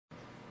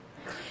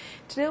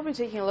Today we'll be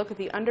taking a look at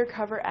the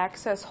Undercover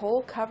Access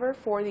Hole cover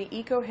for the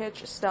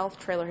EcoHitch Stealth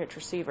Trailer Hitch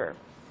receiver.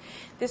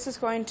 This is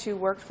going to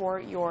work for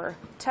your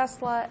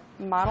Tesla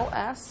Model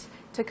S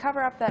to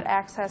cover up that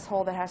access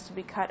hole that has to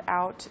be cut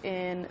out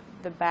in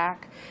the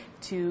back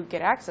to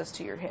get access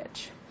to your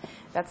hitch.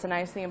 That's the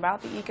nice thing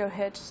about the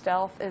EcoHitch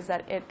Stealth, is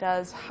that it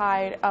does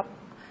hide up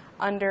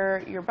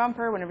under your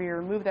bumper whenever you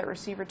remove that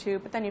receiver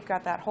tube, but then you've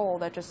got that hole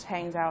that just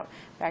hangs out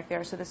back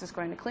there. So this is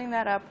going to clean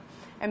that up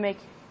and make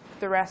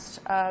the rest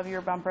of your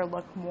bumper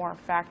look more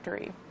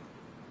factory.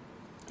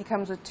 It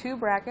comes with two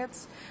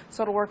brackets,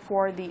 so it'll work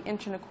for the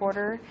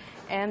 1.25"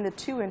 and the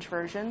 2"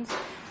 versions.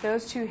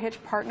 Those two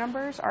hitch part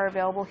numbers are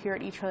available here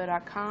at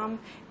etrailer.com.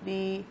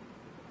 The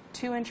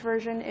 2"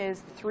 version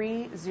is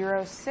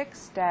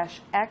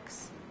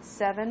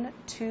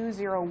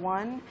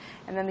 306-X7201,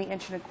 and then the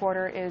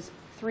 1.25" is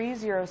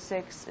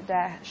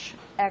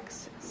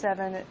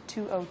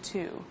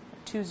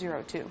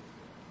 306-X7202.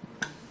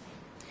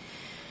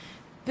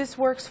 This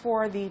works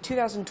for the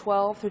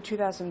 2012 through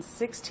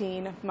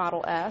 2016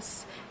 Model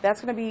S.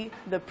 That's going to be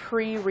the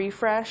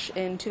pre-refresh.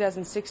 In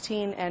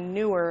 2016 and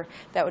newer,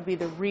 that would be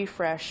the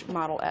refresh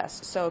Model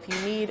S. So if you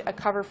need a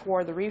cover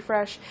for the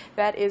refresh,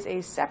 that is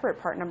a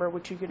separate part number,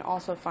 which you can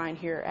also find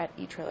here at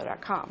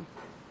etrailer.com.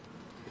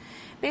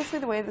 Basically,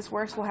 the way this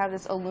works, we'll have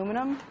this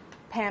aluminum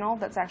panel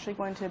that's actually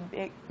going to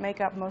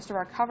make up most of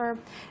our cover,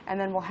 and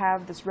then we'll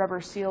have this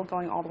rubber seal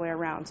going all the way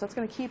around. So it's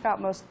going to keep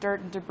out most dirt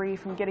and debris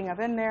from getting up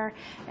in there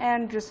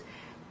and just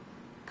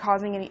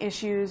causing any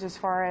issues as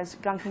far as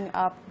gunking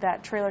up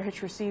that trailer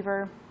hitch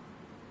receiver.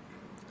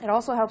 It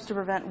also helps to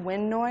prevent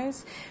wind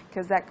noise,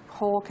 because that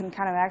hole can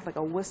kind of act like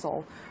a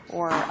whistle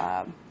or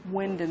a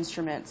wind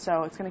instrument.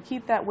 So it's going to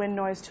keep that wind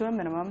noise to a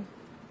minimum.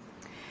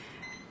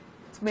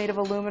 Made of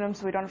aluminum,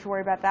 so we don't have to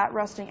worry about that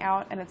rusting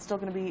out, and it's still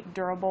going to be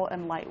durable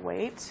and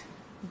lightweight.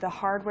 The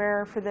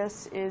hardware for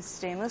this is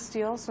stainless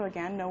steel, so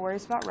again, no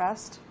worries about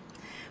rust.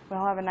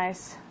 We'll have a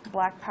nice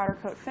black powder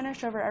coat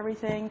finish over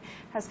everything.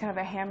 Has kind of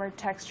a hammered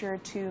texture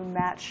to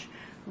match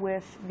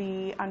with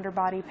the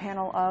underbody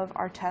panel of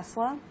our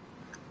Tesla.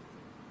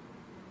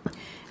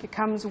 It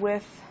comes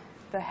with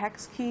the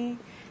hex key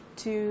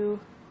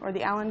or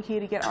the Allen key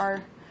to get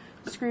our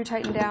screw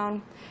tightened down,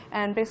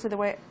 and basically the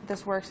way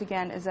this works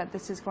again is that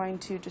this is going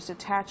to just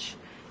attach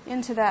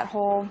into that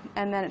hole,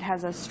 and then it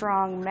has a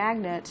strong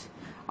magnet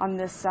on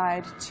this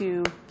side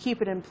to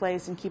keep it in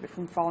place and keep it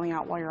from falling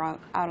out while you're out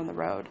on the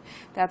road.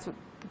 That's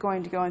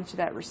going to go into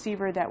that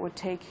receiver that would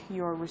take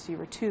your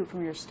receiver tube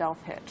from your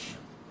Stealth hitch.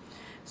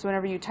 So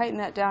whenever you tighten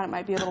that down, it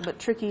might be a little bit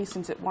tricky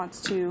since it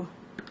wants to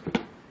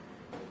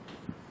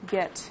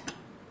this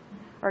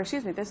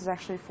is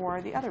actually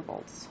for the other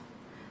bolts,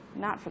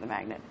 not for the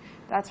magnet.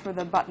 That's for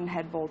the button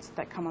head bolts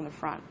that come on the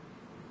front.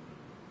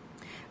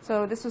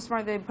 So this was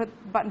smart. They put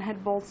button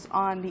head bolts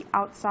on the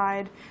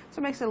outside, so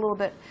it makes it a little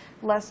bit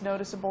less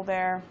noticeable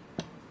there.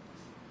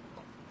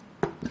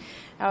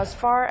 Now, as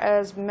far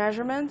as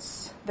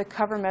measurements, the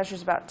cover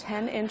measures about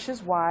 10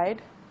 inches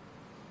wide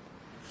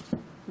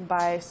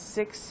by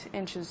 6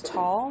 inches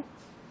tall.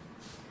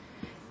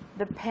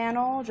 The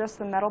panel, just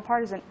the metal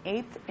part, is an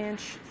 1/8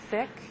 inch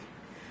thick.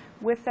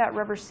 With that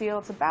rubber seal,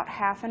 it's about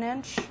 1/2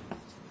 inch.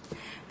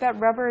 That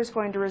rubber is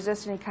going to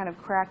resist any kind of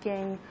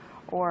cracking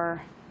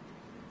or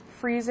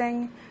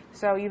freezing,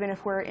 so even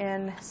if we're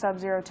in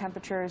sub-zero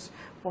temperatures,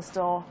 we'll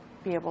still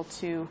be able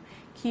to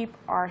keep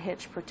our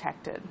hitch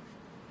protected.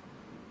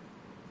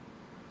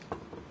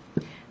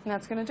 And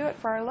that's going to do it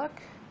for our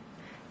look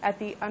at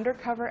the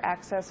Undercover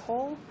Access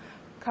Hole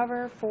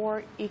cover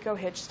for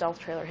EcoHitch Stealth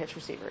Trailer Hitch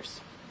receivers.